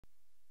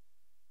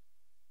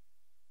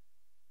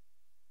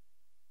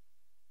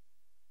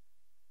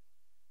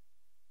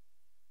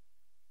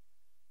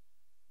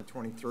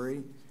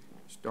23.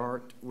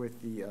 Start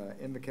with the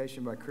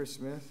invocation by Chris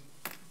Smith.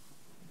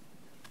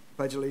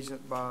 Pledge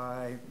allegiance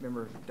by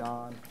member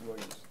Don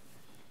Williams.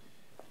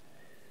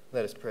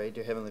 Let us pray.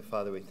 Dear Heavenly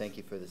Father, we thank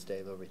you for this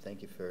day, Lord. We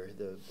thank you for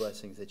the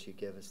blessings that you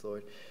give us,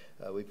 Lord.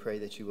 We pray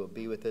that you will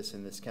be with us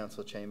in this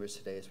council chambers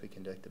today as we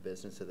conduct the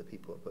business of the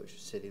people of Bossier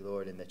City,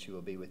 Lord, and that you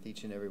will be with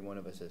each and every one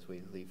of us as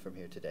we leave from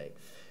here today.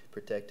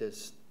 Protect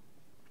us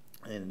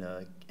and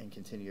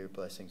continue your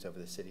blessings over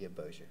the city of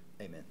Bossier.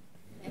 Amen.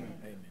 Amen.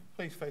 Amen.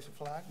 Please face the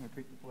flag and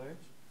repeat the pledge.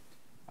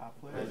 I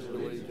pledge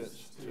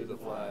allegiance to the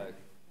flag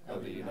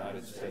of the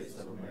United States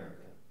of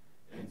America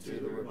and to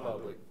the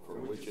republic for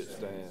which it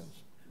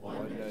stands,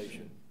 one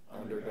nation,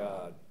 under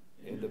God,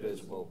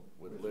 indivisible,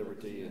 with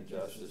liberty and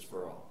justice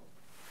for all.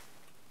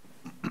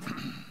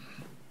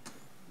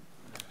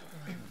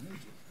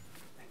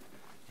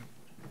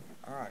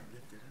 All right.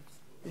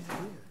 Yeah.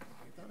 Hold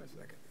on a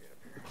second.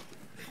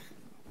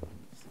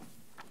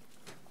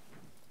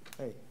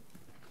 Hey.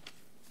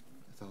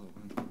 That's all it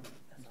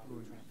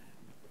was.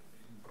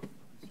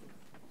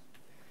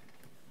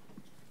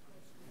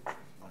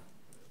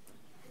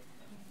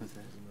 What's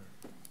that?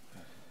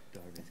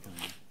 Darby's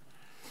coming.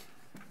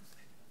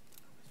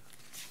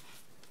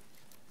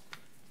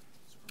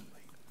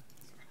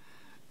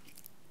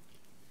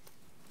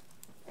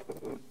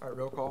 All right,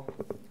 roll call.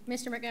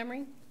 Mr.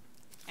 Montgomery?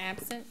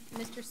 Absent.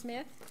 Mr.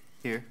 Smith?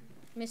 Here.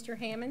 Mr.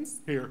 Hammonds?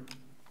 Here.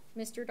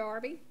 Mr.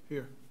 Darby?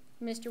 Here.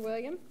 Mr.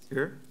 Williams?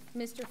 Here.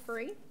 Mr.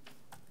 Free?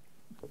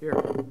 Here.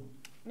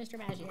 Mr.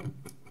 Bossier?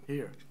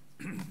 Here.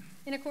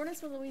 In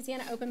accordance with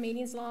Louisiana open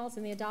meetings laws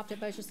and the adopted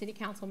Bossier City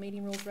Council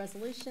meeting rules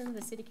resolution,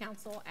 the City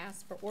Council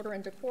asks for order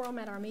and decorum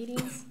at our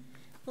meetings.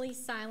 Please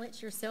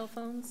silence your cell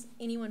phones.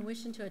 Anyone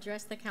wishing to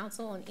address the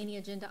council on any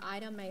agenda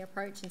item may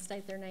approach and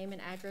state their name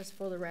and address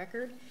for the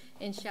record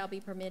and shall be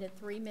permitted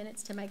 3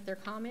 minutes to make their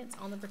comments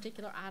on the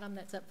particular item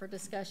that's up for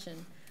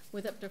discussion,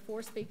 with up to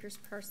 4 speakers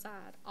per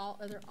side. All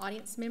other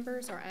audience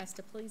members are asked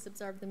to please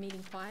observe the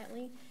meeting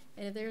quietly,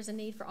 and if there is a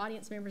need for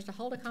audience members to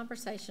hold a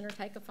conversation or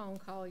take a phone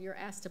call, you're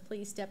asked to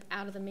please step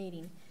out of the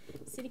meeting.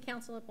 City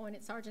Council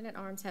appointed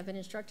Sergeant-at-Arms have been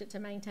instructed to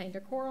maintain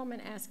decorum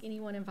and ask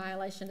anyone in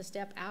violation to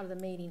step out of the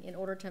meeting in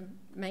order to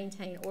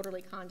maintain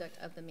orderly conduct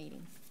of the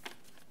meeting.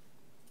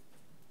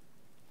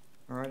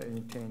 All right, I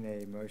entertain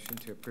a motion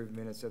to approve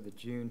minutes of the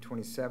June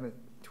 27th,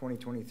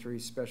 2023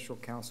 special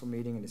council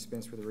meeting and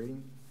dispense with the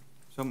reading.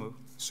 So moved.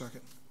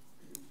 Second.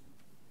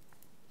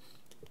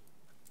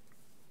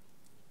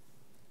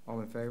 All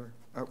in favor?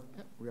 Oh,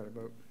 we got to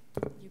vote.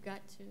 You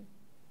got to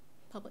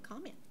public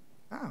comment.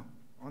 Oh,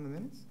 on the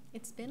minutes?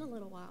 It's been a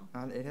little while.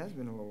 It has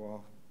been a little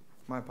while.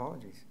 My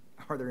apologies.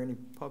 Are there any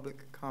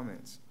public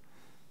comments?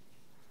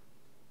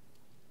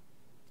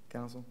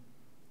 Council?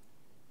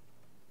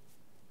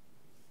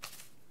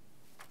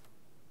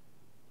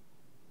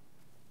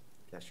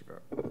 Cast your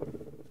vote.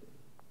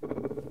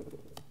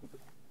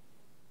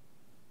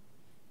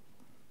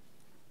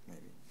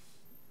 Maybe.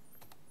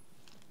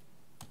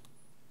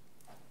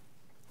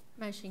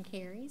 Motion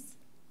carries.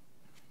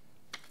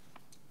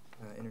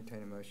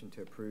 Entertain a motion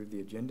to approve the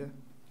agenda.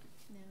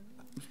 No.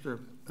 Mr.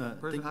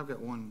 President, I've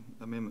got one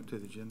amendment to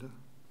the agenda.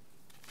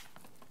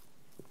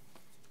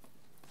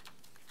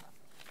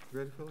 You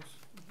ready, Phyllis?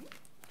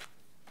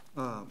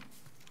 Mm-hmm.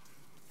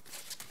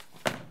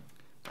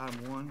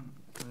 Item 1,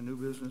 new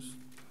business.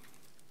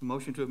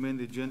 Motion to amend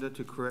the agenda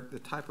to correct the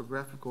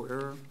typographical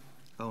error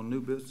on new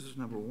business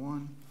number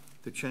 1,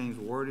 to change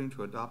wording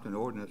to adopt an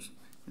ordinance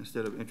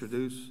instead of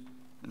introduce,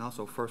 and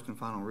also first and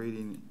final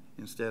reading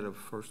instead of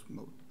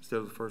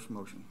the first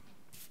motion.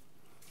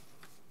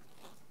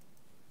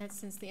 That's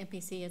since the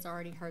MPC has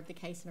already heard the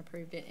case and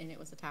approved it, and it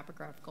was a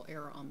typographical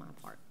error on my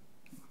part.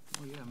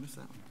 Oh yeah, I missed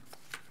that one.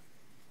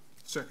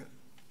 Second.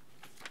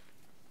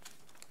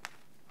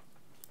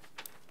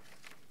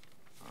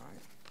 All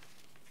right.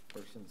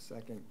 First and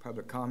second,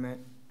 public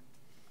comment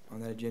on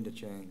that agenda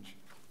change.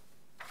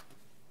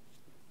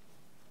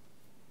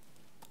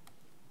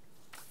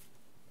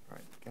 All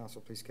right,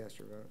 council, please cast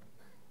your vote.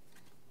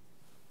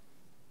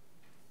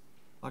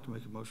 I'd like to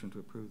make a motion to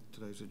approve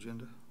today's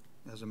agenda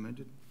as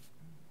amended.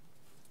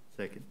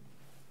 Second.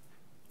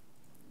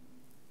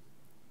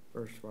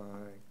 First by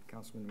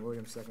Councilman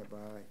Williams, second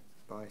by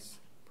Vice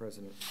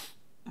President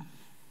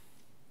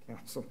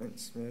Councilman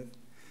Smith.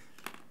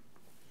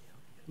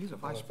 He's a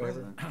vice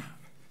president.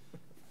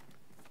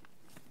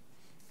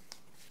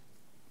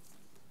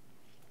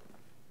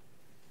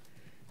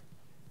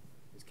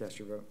 Please cast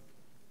your vote.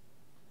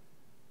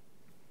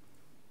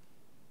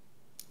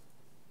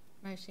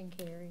 Motion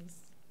carries.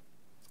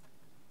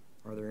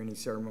 Are there any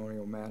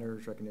ceremonial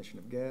matters, recognition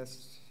of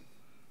guests?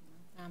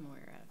 I'm aware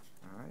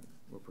of. All right,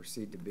 we'll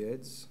proceed to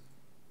bids.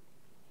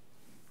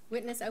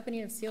 Witness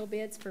opening of sealed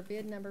bids for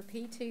bid number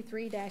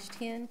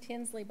P23-10,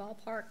 Tinsley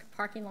Ballpark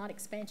Parking Lot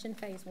Expansion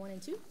Phase 1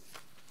 and 2.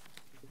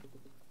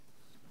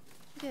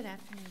 Good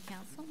afternoon,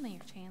 Council. Mayor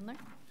Chandler.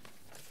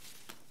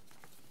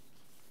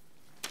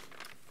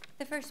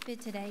 The first bid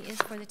today is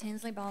for the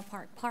Tinsley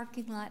Ballpark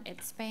Parking Lot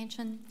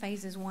Expansion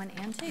Phases 1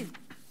 and 2.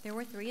 There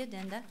were 3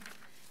 addenda.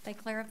 They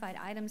clarified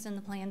items in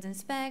the plans and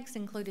specs,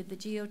 included the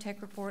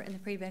geotech report and the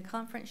pre-bid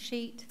conference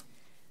sheet.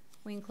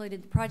 We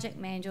included the project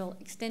manual,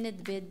 extended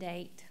the bid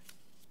date,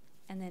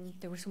 and then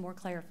there were some more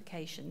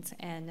clarifications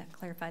and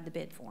clarified the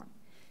bid form.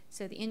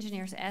 So the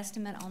engineer's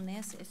estimate on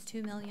this is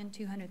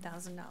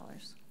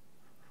 $2,200,000.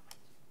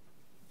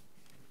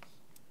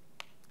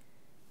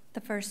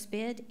 The first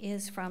bid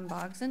is from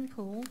Boggs and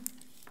Pool.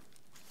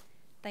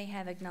 They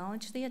have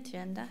acknowledged the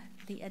addenda.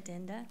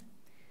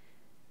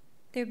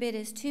 Their bid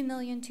is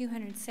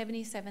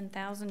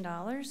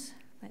 $2,277,000.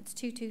 That's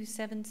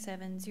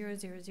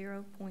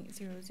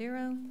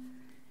 2277000.00.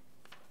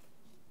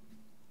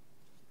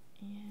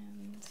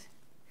 And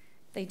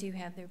they do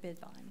have their bid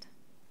bond.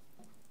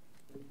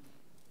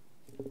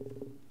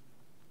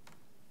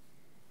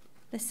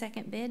 The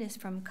second bid is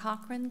from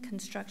Cochran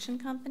Construction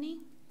Company.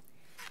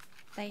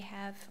 They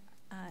have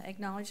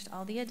acknowledged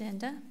all the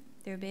addenda.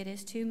 Their bid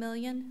is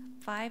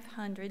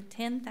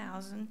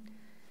 $2,510,000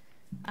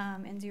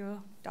 and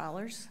 $0.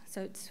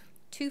 So it's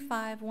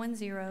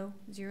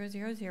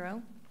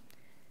 2510000.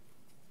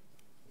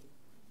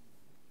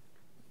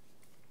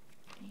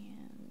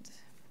 And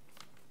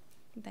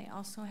they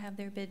also have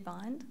their bid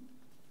bond.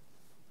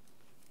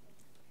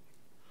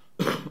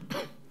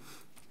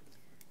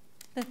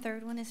 The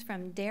third one is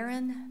from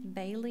Darren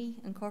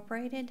Bailey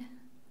Incorporated.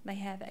 They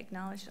have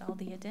acknowledged all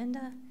the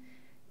addenda.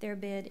 Their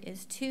bid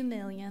is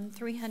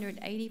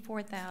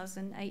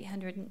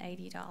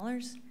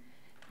 $2,384,880.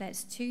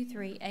 That's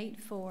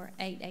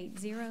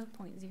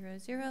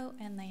 2384880.00,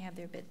 and they have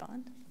their bid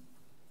bond.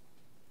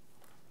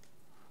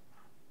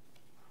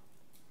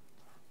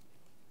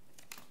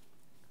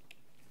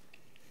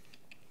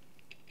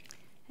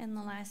 And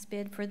the last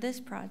bid for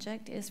this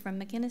project is from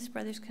McInnes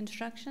Brothers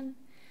Construction.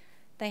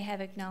 They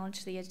have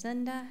acknowledged the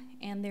addenda,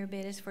 and their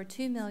bid is for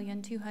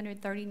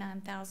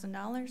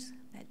 $2,239,000.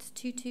 That's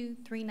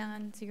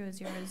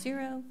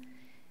 2239000,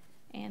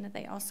 and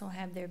they also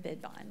have their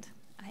bid bond.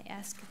 I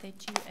ask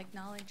that you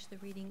acknowledge the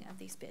reading of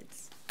these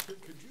bids.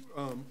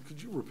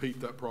 Could you repeat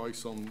that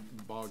price on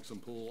Boggs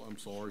and Pool? I'm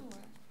sorry. Sure.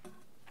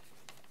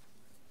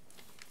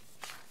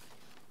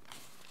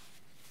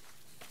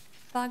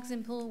 Boggs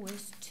and Pool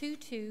was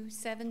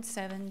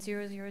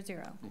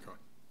 2277000. Okay.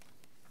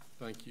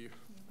 Thank you. You're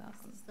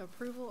welcome. Is the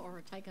approval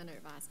or take under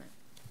advisement?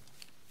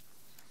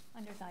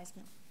 Under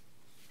advisement.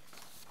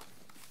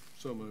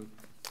 So moved.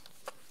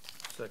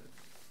 Second.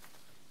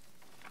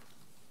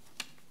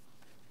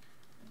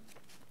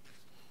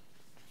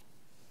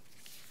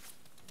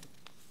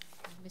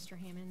 Mr.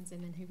 Hammonds,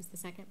 and then who was the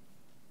second?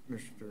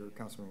 Mr.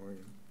 Councilman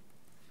Williams.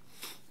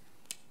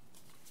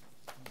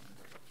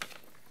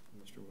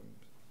 Mr.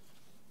 Williams.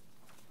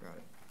 Got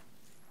it.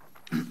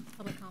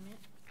 Public comment?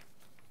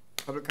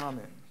 Public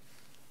comment.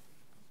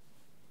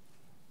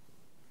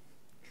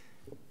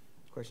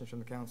 Questions from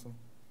the council?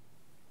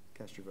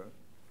 Cast your vote.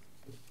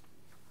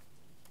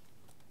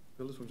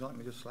 Phyllis, would you like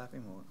me to just slap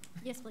him or what?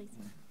 Yes, please.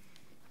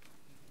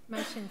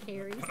 Motion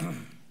carries.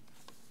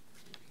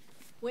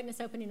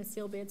 Witness opening of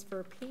seal bids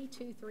for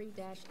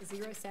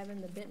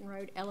P23-07, the Benton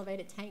Road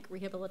Elevated Tank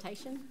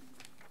Rehabilitation.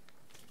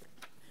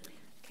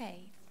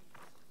 Okay,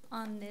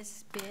 on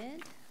this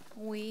bid,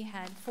 we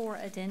had 4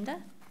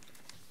 addenda,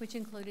 which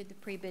included the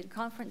pre-bid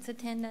conference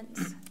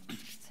attendance,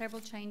 several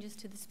changes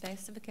to the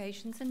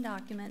specifications and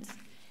documents,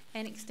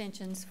 and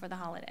extensions for the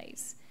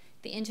holidays.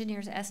 The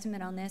engineer's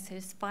estimate on this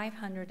is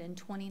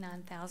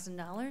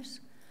 $529,000.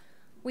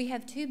 We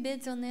have 2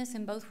 bids on this,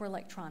 and both were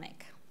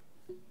electronic.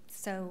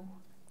 So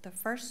the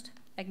first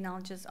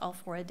acknowledges all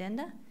 4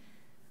 addenda.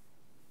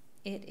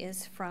 It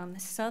is from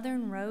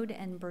Southern Road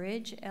and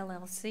Bridge,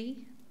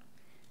 LLC.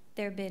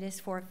 Their bid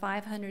is for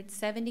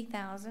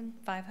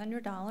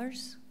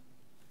 $570,500.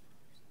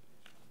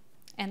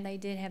 And they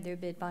did have their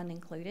bid bond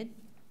included.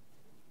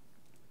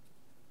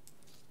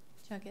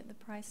 Shall I get the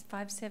price?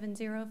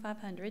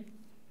 $570,500.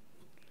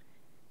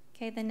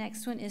 Okay, the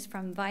next one is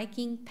from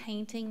Viking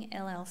Painting,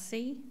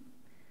 LLC.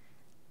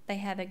 They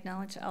have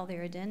acknowledged all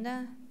their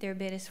addenda. Their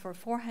bid is for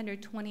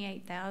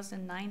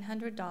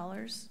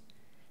 $428,900,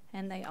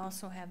 and they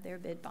also have their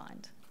bid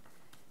bond.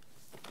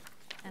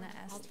 And I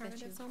ask that you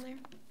Alternatives on there?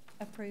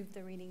 approve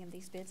the reading of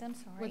these bids. I'm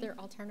sorry. Were there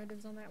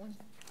alternatives on that one?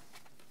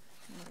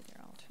 Were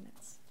there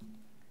alternates?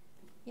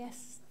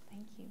 Yes,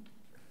 thank you.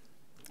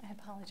 I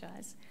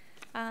apologize.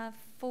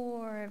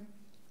 For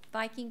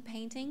Viking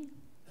Painting,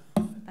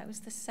 that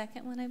was the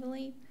second one, I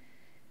believe.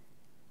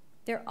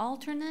 Their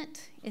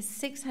alternate is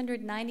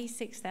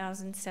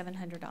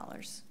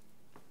 $696,700.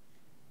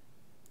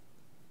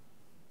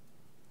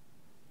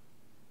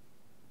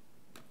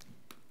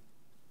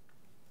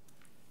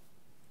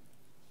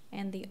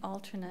 And the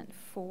alternate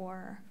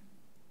for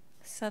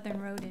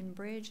Southern Road and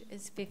Bridge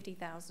is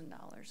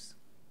 $50,000.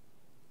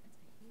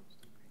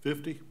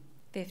 50?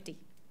 50.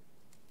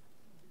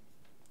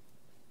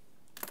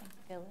 Thank you,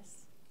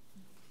 Phyllis.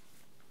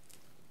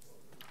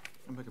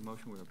 I'll make a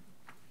motion, we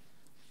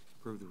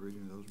approve the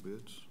reading of those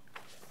bids.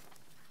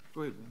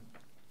 Go ahead, Ben.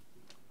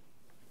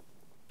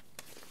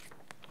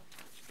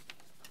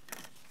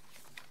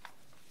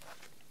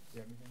 You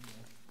have anything? No?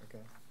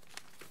 Okay.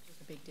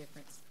 a big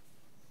difference.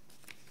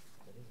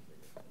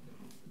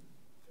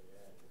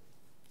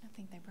 I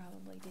think they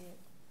probably did.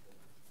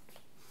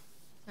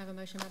 I have a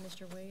motion by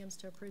Mr. Williams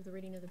to approve the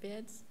reading of the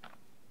bids. We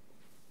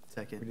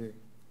Second. do.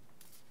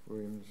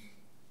 Williams,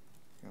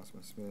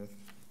 Councilman Smith.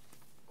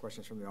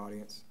 Questions from the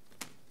audience?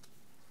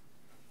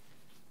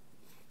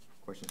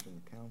 Questions from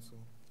the council?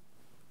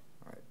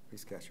 All right,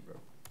 please cast your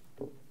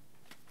vote.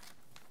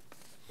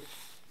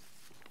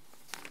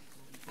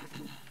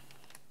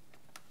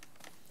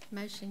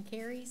 Motion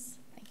carries.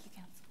 Thank you,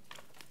 council.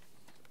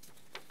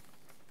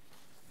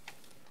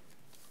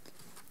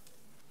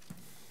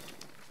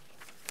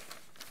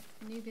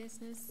 New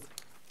business.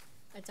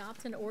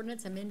 Adopt an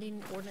ordinance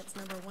amending ordinance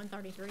number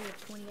 133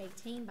 of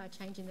 2018 by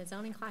changing the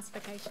zoning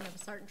classification of a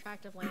certain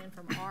tract of land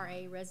from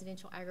RA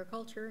residential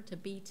agriculture to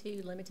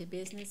B2 limited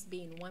business,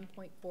 being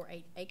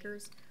 1.48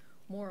 acres,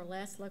 more or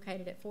less,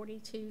 located at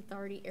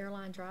 4230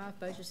 Airline Drive,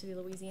 Bossier City,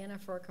 Louisiana,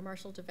 for a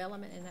commercial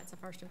development, and that's a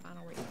first and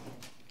final reading.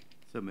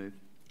 So moved.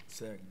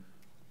 Second.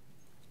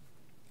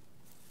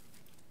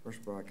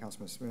 First by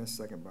Councilman Smith,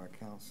 second by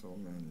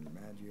Councilman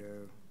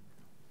Maggio.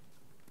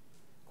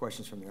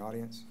 Questions from the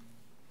audience?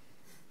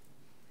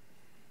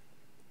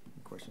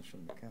 Questions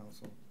from the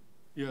council?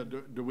 Yeah,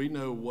 do we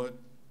know what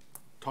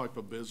type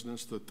of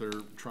business that they're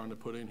trying to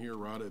put in here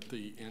right at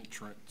the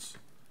entrance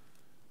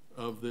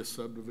of this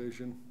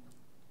subdivision?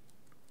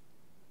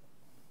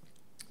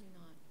 Do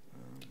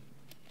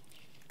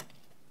not.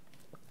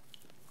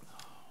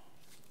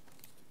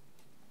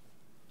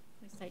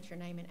 Please state your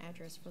name and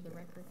address for the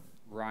record.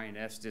 Ryan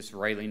Estes,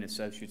 Raylene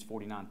Associates,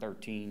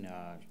 4913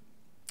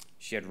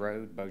 Shed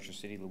Road, Bossier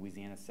City,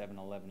 Louisiana,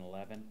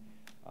 71111.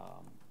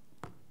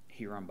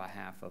 Here on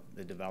behalf of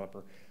the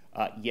developer.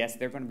 Yes,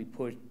 they're going to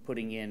be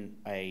putting in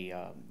a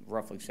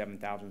roughly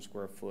 7,000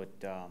 square foot,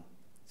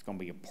 it's going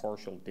to be a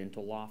partial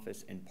dental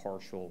office and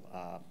partial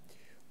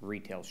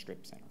retail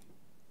strip center.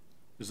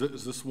 Is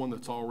this one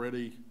that's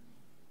already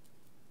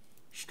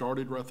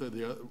started right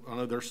there? I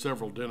know there's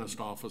several dentist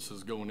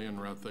offices going in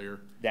right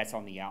there. That's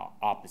on the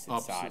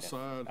opposite side. Opposite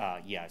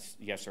side? Yes,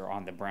 sir,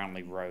 on the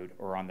Brownlee Road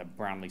or on the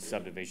Brownlee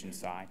subdivision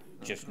side,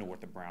 just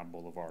north of Brown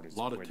Boulevard. A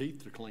lot of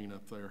teeth to clean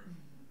up there.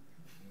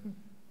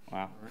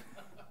 Well,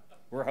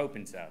 we're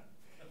hoping so.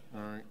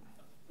 All right.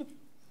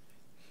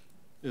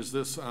 Is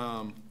this,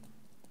 have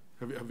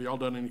y'all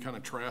done any kind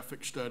of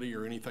traffic study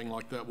or anything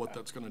like that, what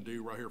that's gonna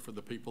do right here for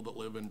the people that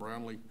live in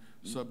Brownlee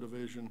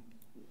subdivision?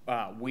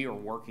 We are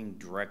working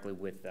directly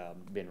with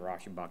Ben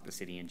Rauschenbach, the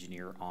city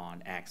engineer,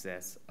 on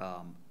access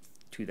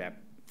to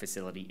that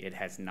facility. It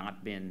has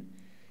not been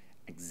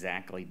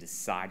exactly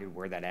decided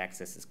where that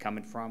access is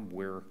coming from.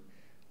 We're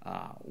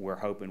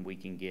hoping we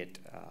can get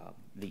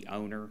the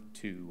owner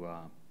to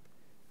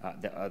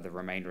the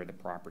remainder of the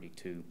property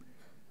to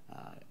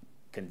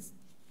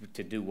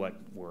do what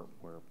we're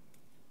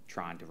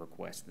trying to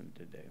request them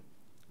to do.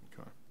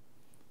 Okay,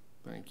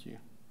 thank you.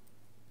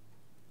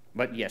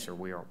 But yes, sir,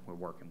 we're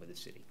working with the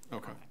city.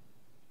 Okay.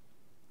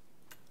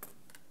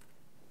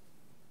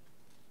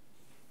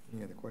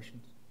 Any other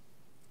questions?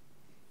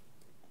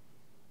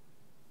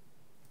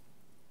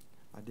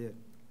 I did.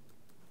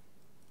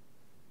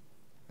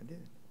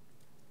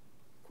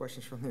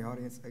 Questions from the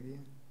audience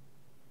again?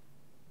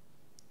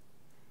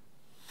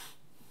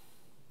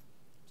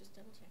 Just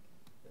double check.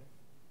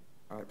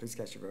 All right, please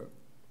cast your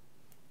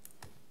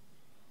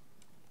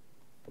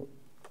vote.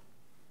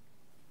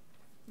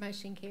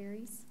 Motion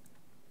carries.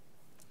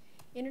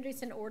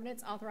 Introduce an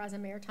ordinance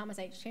authorizing Mayor Thomas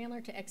H.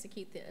 Chandler to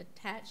execute the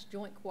attached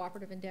joint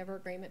cooperative endeavor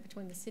agreement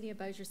between the City of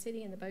Bossier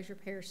City and the Bossier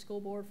Parish School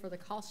Board for the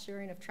cost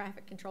sharing of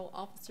traffic control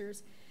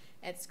officers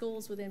at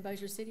schools within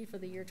Bossier City for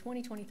the year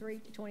 2023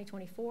 to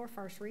 2024.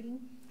 First reading.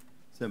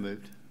 So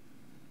moved.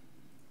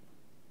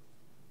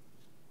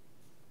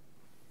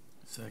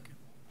 Second.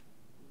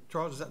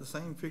 Charles, is that the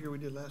same figure we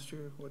did last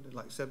year? What, did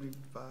like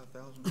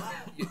 75,000?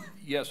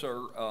 Yes,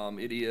 sir,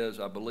 it is.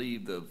 I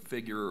believe the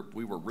figure,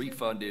 we were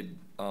refunded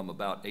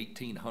about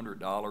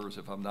 $1,800,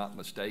 if I'm not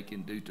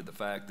mistaken, due to the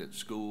fact that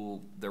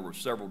there were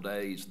several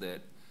days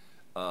that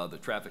the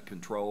traffic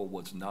control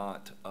was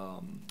not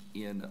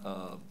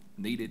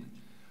needed.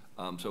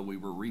 So we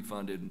were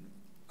refunded,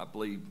 I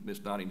believe,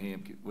 Ms.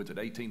 Nottingham, was it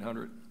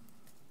 $1,800?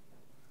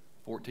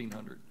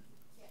 $1,400?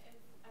 Yeah,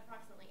 it's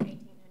approximately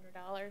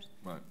 $1,800.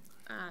 Right.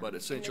 But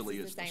essentially,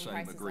 it's the same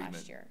price as agreement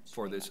last year.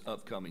 for this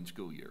upcoming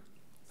school year.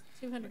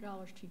 $200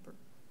 cheaper.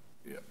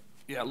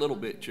 Yeah, a little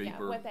bit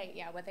cheaper. What they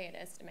had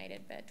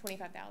estimated, but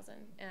 $25,000,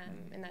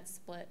 and that's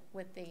split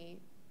with the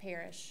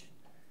parish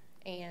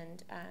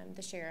and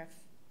the sheriff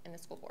and the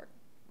school board.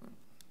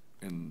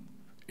 And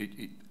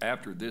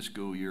after this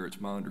school year, it's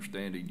my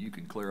understanding, you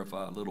can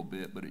clarify a little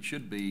bit, but it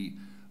should be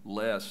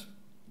less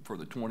for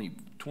the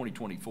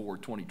 2024,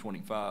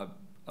 2025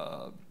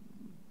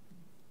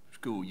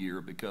 school year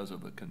because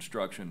of the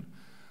construction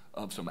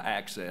of some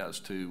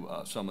access to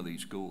some of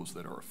these schools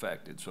that are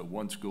affected. So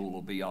one school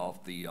will be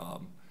off the,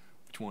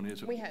 which one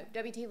is it? We hope,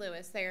 W.T.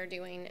 Lewis, they're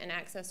doing an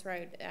access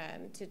road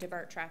to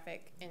divert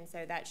traffic, and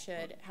so that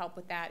should help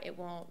with that.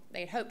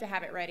 They'd hope to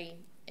have it ready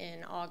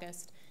in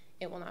August,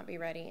 it will not be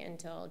ready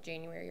until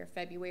January or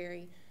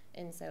February.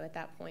 And so at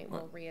that point,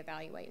 we'll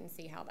reevaluate and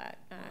see how that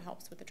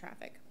helps with the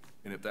traffic.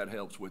 And if that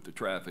helps with the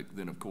traffic,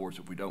 then of course,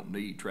 if we don't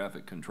need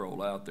traffic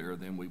control out there,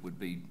 then we would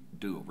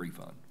do a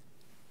refund.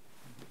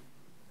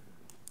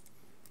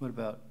 What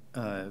about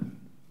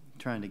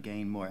trying to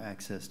gain more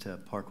access to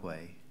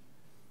Parkway?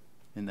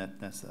 And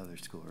that's the other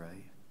school,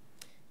 right?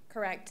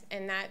 Correct,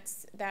 and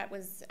that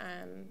was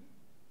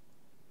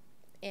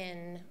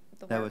in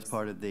the That works. was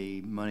part of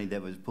the money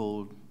that was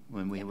pulled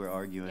when we Yes, were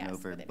arguing yes,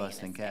 over with it bus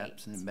being and a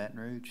caps state. in Baton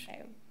Rouge? So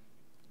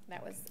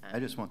that was I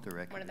just want the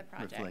record one of the to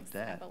projects, reflect I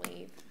that.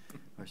 believe.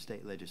 Our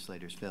state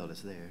legislators failed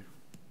us there.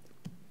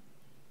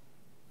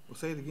 Well,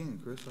 say it again,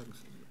 Chris.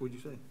 What'd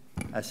you say?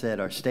 I said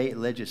our state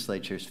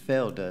legislatures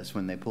failed us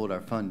when they pulled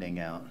our funding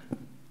out.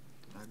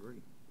 I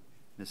agree.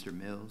 Mr.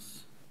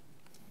 Mills?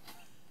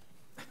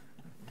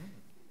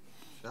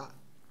 Shot.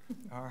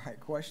 All right,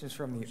 questions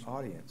from the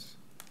audience?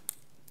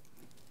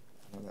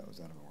 No, that was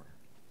out of order.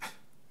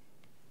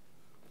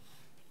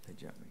 They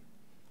jumped me.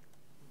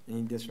 Any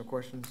additional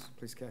questions?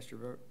 Please cast your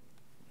vote.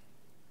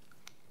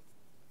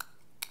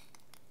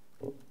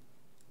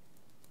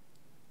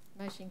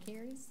 Motion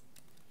carries.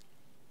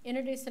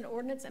 Introduce an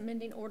ordinance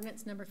amending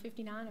ordinance number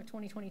 59 of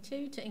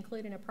 2022 to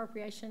include an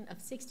appropriation of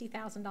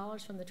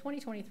 $60,000 from the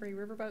 2023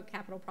 Riverboat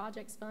Capital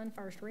Projects Fund.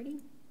 First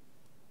reading.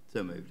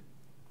 So moved.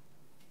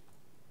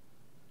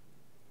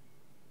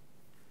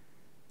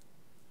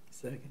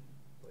 Second.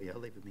 Well, y'all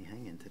leaving me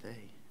hanging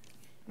today.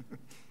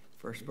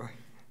 First by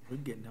We're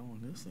getting on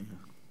this thing.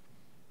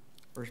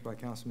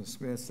 Councilman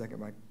Smith, second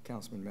by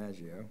Councilman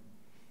Maggio.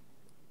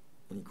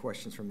 Any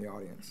questions from the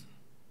audience?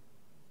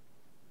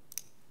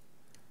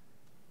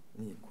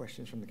 Any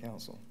questions from the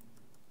council?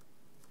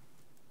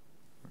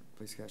 All right,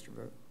 please cast your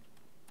vote.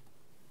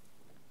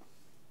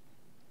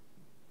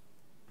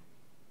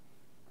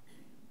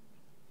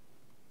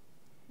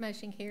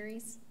 Motion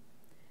carries.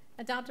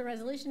 Adopt a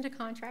resolution to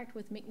contract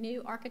with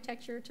McNew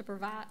Architecture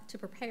to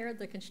prepare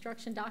the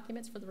construction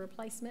documents for the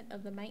replacement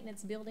of the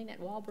maintenance building at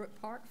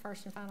Walbrook Park.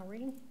 First and final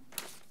reading.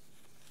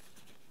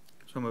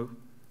 So moved.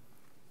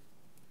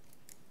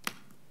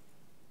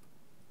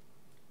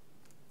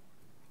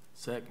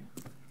 Second.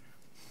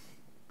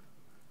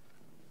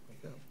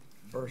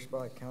 First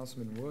by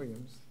Councilman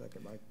Williams,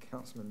 second by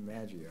Councilman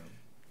Maggio.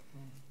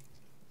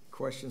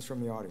 Questions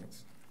from the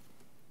audience?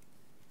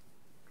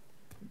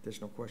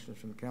 Additional questions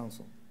from the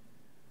council?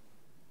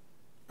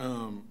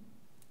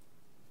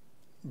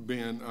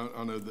 Ben,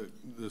 I know that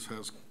this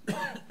has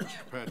Mr.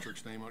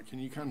 Patrick's name on it. Can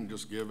you kind of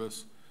just give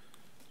us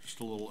just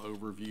a little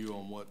overview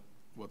on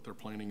what they're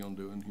planning on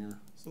doing here?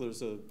 So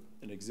there's an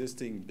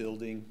existing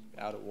building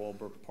out at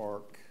Walbrook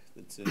Park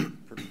that's in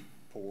pretty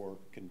poor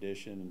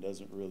condition and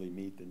doesn't really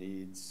meet the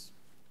needs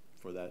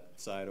for that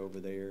site over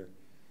there.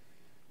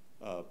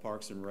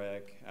 Parks and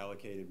Rec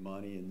allocated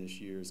money in this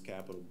year's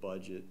capital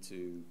budget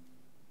to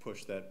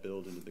push that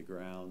building to the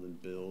ground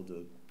and build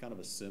a kind of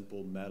a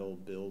simple metal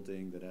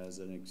building that has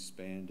an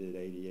expanded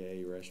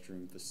ADA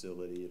restroom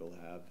facility. It'll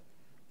have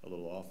a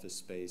little office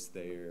space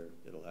there.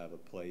 It'll have a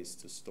place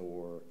to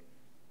store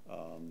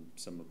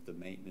some of the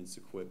maintenance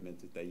equipment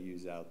that they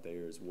use out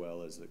there, as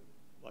well as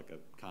like a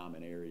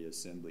common area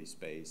assembly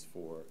space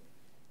for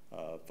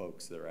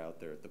folks that are out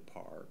there at the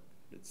park.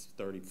 It's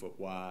 30-foot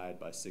wide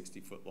by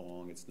 60-foot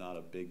long. It's not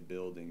a big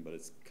building, but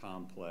it's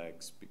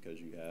complex because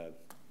you have,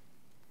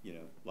 you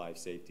know, life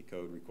safety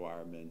code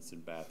requirements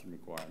and bathroom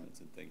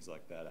requirements and things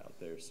like that out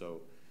there.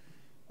 So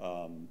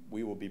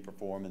we will be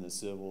performing the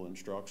civil and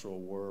structural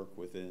work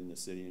within the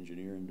city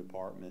engineering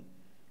department,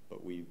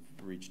 but we've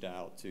reached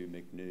out to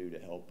McNew to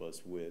help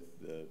us with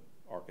the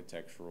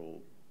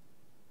architectural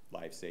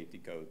life safety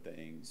code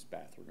things,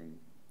 bathroom,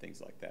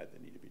 things like that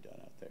need to be done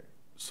out there.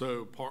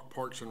 So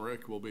Parks and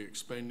Rec will be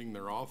expanding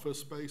their office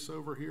space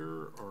over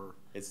here, or?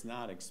 It's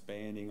not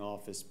expanding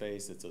office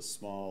space. It's a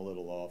small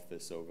little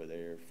office over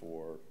there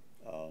for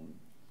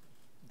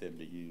them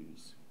to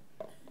use.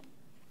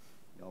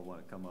 Y'all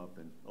want to come up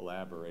and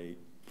elaborate,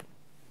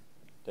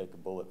 take a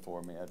bullet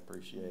for me, I'd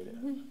appreciate it.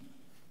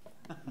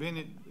 Ben,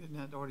 isn't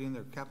that already in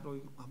their capital,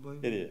 I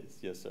believe? It is,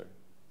 yes, sir.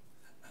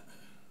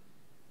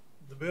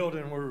 The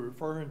building we're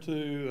referring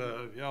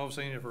to, y'all have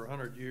seen it for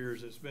 100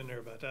 years. It's been there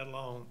about that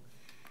long.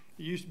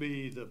 It used to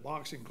be the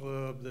boxing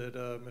club that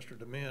Mr.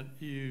 DeMint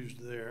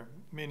used there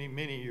many,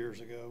 many years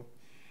ago.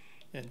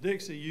 And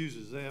Dixie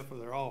uses that for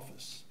their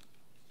office,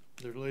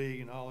 their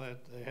league and all that.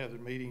 They have their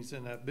meetings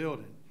in that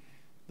building.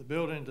 The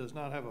building does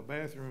not have a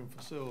bathroom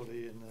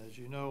facility, and as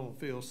you know, on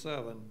Field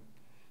 7,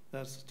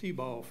 that's the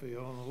T-ball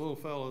field. And the little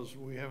fellas,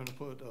 we having to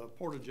put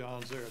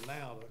porta-johns there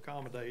now to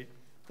accommodate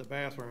the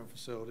bathroom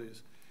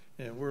facilities.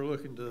 And we're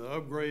looking to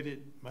upgrade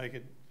it, make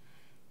it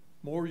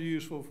more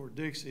useful for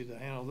Dixie to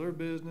handle their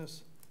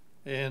business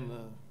and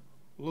the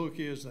little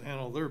kids to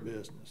handle their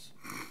business.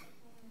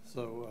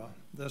 So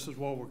this is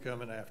what we're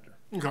coming after.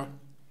 Okay.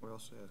 Well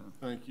said, huh?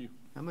 Thank you.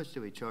 How much do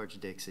we charge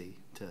Dixie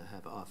to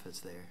have an office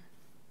there?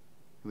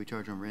 Do we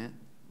charge them rent?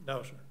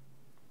 No, sir.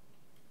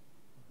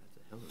 That's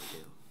a hell of a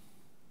deal.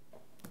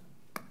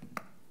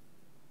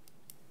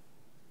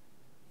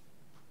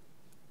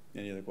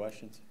 Any other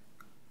questions?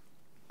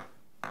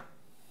 Thank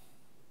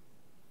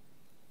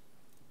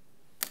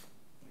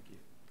you.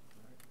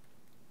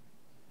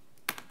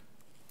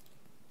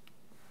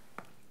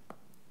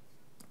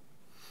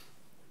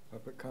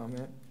 Public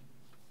comment?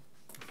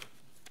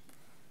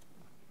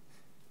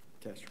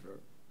 Cast your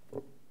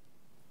vote.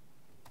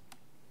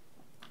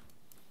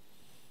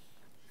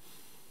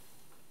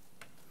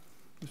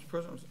 Mr.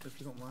 President, if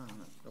you don't mind,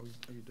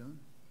 are you done?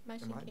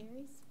 Motion Am I-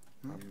 carries.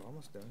 I'm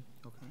almost done.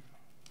 Okay.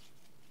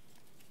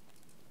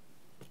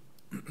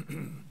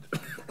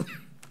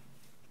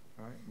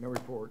 All right, no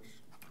reports.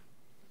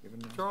 Given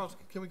none. Charles,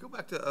 can we go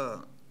back to,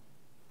 I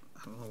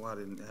don't know why I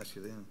didn't ask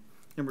you then.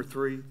 Number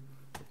 3,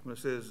 when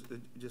it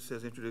just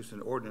says introduce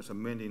an ordinance,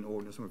 amending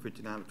ordinance number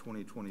 59 of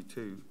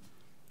 2022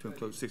 to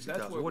include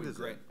 60,000. What is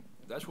that?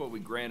 That's what we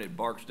granted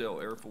Barksdale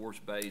Air Force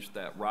Base,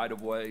 that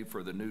right-of-way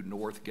for the new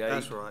north gate.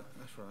 That's right,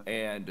 that's right.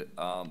 And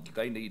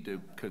they need to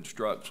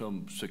construct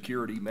some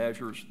security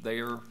measures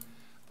there.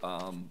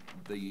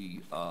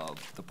 The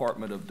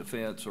Department of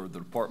Defense or the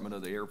Department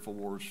of the Air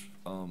Force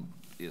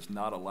is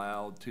not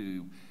allowed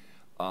to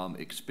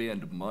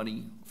expend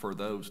money for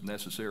those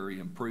necessary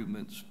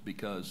improvements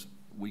because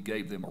we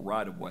gave them a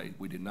right-of-way.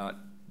 We did not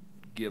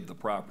give the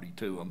property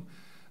to them.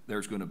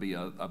 There's going to be,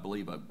 I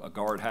believe, a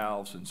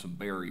guardhouse and some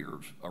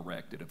barriers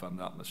erected, if I'm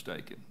not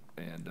mistaken.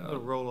 And A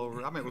little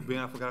rollover. I met with Ben,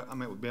 I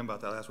met with Ben about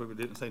that last week, but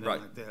didn't say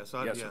nothing like that.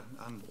 So, Yes, yeah, sir.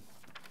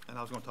 and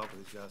I was gonna talk to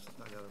these guys.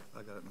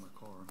 I got it in my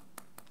car.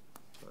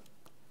 But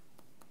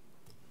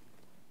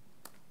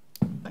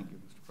thank you,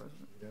 Mr.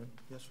 President. You done?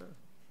 Yes, sir.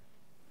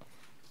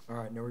 All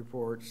right, no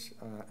reports.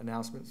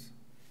 Announcements?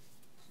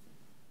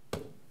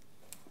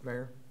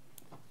 Mayor?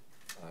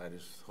 I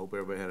just hope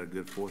everybody had a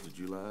good 4th of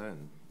July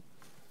and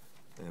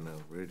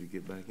ready to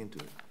get back into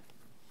it.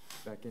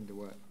 Back into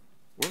what?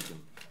 Working.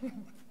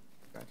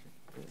 Gotcha.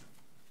 Yeah.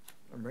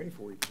 I'm ready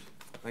for you.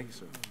 Thank you,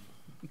 sir.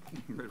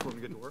 Ready for me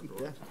to get to work?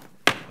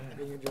 Yeah.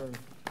 Being adjourned.